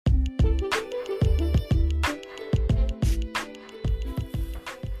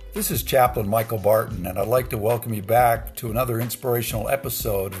This is Chaplain Michael Barton, and I'd like to welcome you back to another inspirational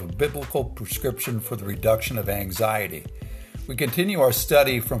episode of A Biblical Prescription for the Reduction of Anxiety. We continue our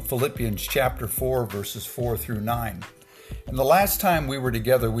study from Philippians chapter 4, verses 4 through 9. And the last time we were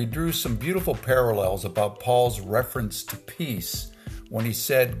together, we drew some beautiful parallels about Paul's reference to peace when he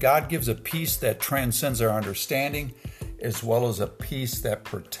said, God gives a peace that transcends our understanding, as well as a peace that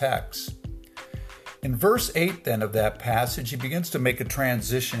protects. In verse 8 then of that passage, he begins to make a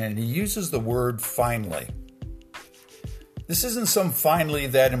transition and he uses the word finally. This isn't some finally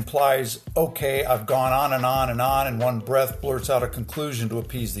that implies, okay, I've gone on and on and on, and one breath blurts out a conclusion to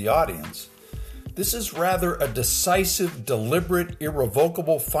appease the audience. This is rather a decisive, deliberate,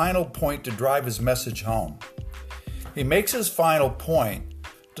 irrevocable final point to drive his message home. He makes his final point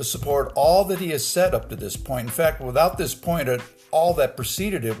to support all that he has said up to this point. In fact, without this point, all that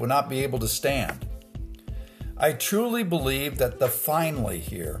preceded it would not be able to stand. I truly believe that the finally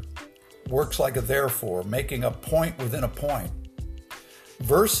here works like a therefore, making a point within a point.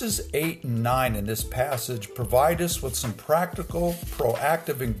 Verses 8 and 9 in this passage provide us with some practical,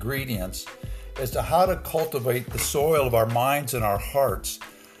 proactive ingredients as to how to cultivate the soil of our minds and our hearts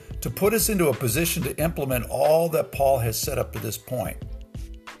to put us into a position to implement all that Paul has set up to this point.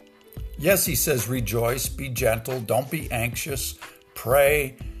 Yes, he says, rejoice, be gentle, don't be anxious,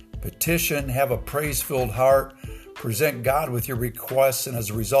 pray, petition, have a praise-filled heart, present God with your requests, and as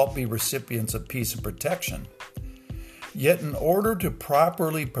a result be recipients of peace and protection. Yet in order to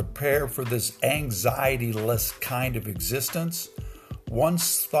properly prepare for this anxiety-less kind of existence,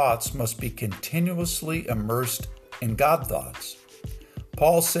 one's thoughts must be continuously immersed in God thoughts.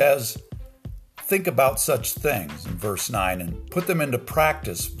 Paul says, think about such things in verse 9 and put them into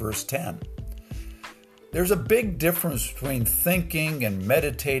practice, verse 10. There's a big difference between thinking and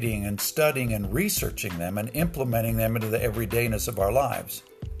meditating and studying and researching them and implementing them into the everydayness of our lives.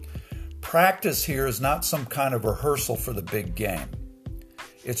 Practice here is not some kind of rehearsal for the big game.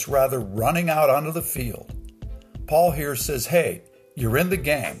 It's rather running out onto the field. Paul here says, hey, you're in the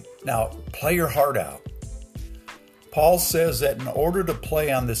game. Now play your heart out. Paul says that in order to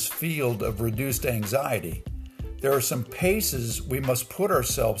play on this field of reduced anxiety, there are some paces we must put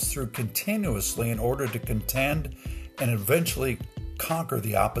ourselves through continuously in order to contend and eventually conquer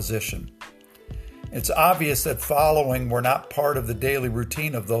the opposition. It's obvious that following were not part of the daily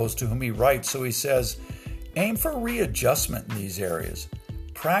routine of those to whom he writes, so he says, aim for readjustment in these areas.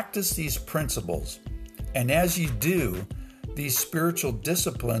 Practice these principles, and as you do, these spiritual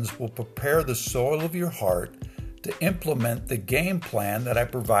disciplines will prepare the soil of your heart to implement the game plan that I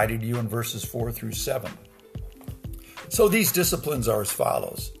provided you in verses 4 through 7. So these disciplines are as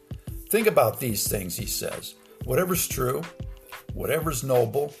follows. Think about these things, he says. Whatever's true, whatever's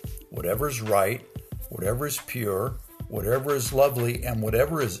noble, whatever's right, whatever is pure, whatever is lovely, and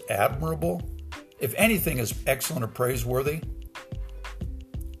whatever is admirable, if anything is excellent or praiseworthy.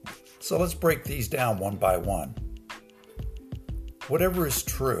 So let's break these down one by one. Whatever is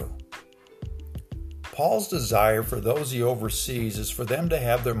true. Paul's desire for those he oversees is for them to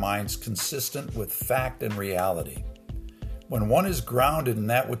have their minds consistent with fact and reality. When one is grounded in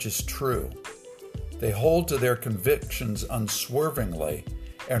that which is true, they hold to their convictions unswervingly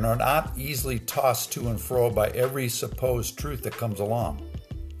and are not easily tossed to and fro by every supposed truth that comes along.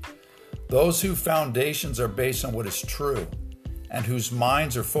 Those whose foundations are based on what is true and whose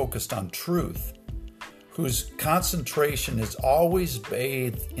minds are focused on truth, whose concentration is always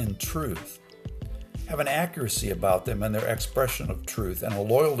bathed in truth, have an accuracy about them and their expression of truth, and a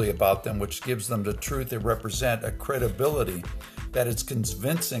loyalty about them which gives them the truth they represent, a credibility that is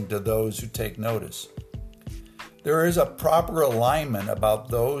convincing to those who take notice. There is a proper alignment about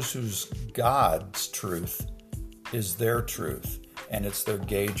those whose God's truth is their truth, and it's their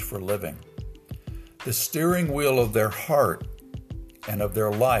gauge for living. The steering wheel of their heart and of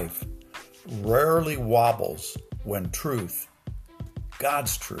their life rarely wobbles when truth,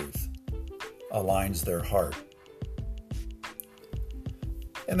 God's truth, aligns their heart.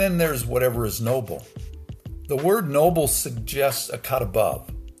 And then there's whatever is noble. The word noble suggests a cut above,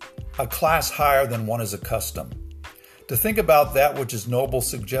 a class higher than one is accustomed. To think about that which is noble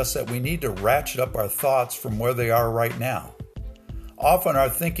suggests that we need to ratchet up our thoughts from where they are right now. Often our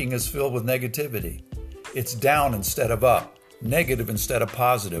thinking is filled with negativity. It's down instead of up, negative instead of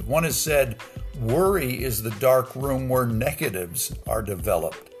positive. One has said, worry is the dark room where negatives are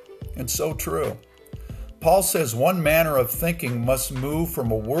developed. And so true. Paul says one manner of thinking must move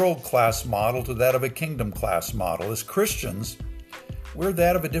from a world-class model to that of a kingdom-class model. As Christians, we're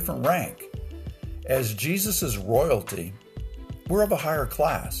that of a different rank. As Jesus' royalty, we're of a higher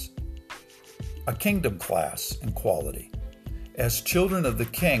class, a kingdom class in quality. As children of the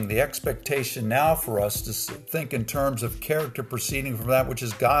King, the expectation now for us to think in terms of character proceeding from that which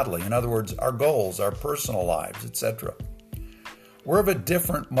is godly. In other words, our goals, our personal lives, etc. We're of a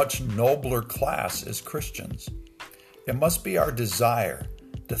different, much nobler class as Christians. It must be our desire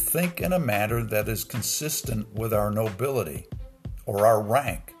to think in a manner that is consistent with our nobility or our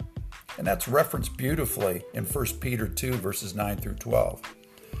rank. And that's referenced beautifully in 1 Peter 2, verses 9 through 12.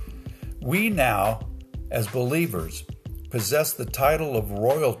 We now, as believers, possess the title of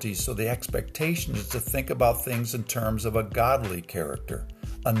royalty, so the expectation is to think about things in terms of a godly character,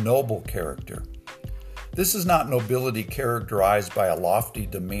 a noble character. This is not nobility characterized by a lofty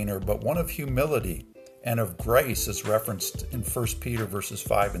demeanor, but one of humility and of grace, as referenced in 1 Peter verses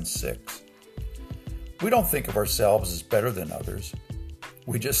 5 and 6. We don't think of ourselves as better than others.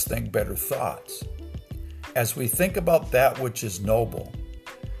 We just think better thoughts. As we think about that which is noble,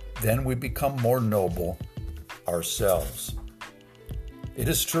 then we become more noble ourselves. It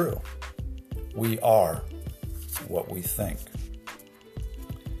is true. We are what we think.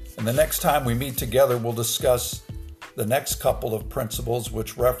 And the next time we meet together, we'll discuss the next couple of principles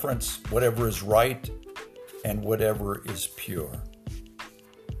which reference whatever is right and whatever is pure.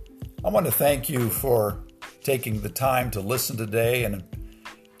 I want to thank you for taking the time to listen today. And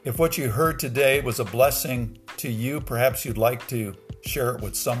if what you heard today was a blessing to you, perhaps you'd like to share it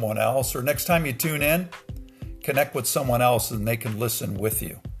with someone else. Or next time you tune in, connect with someone else and they can listen with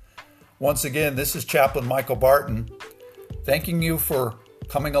you. Once again, this is Chaplain Michael Barton, thanking you for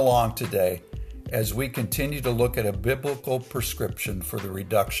coming along today as we continue to look at a biblical prescription for the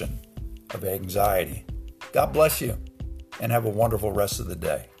reduction of anxiety. God bless you and have a wonderful rest of the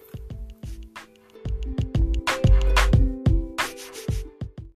day.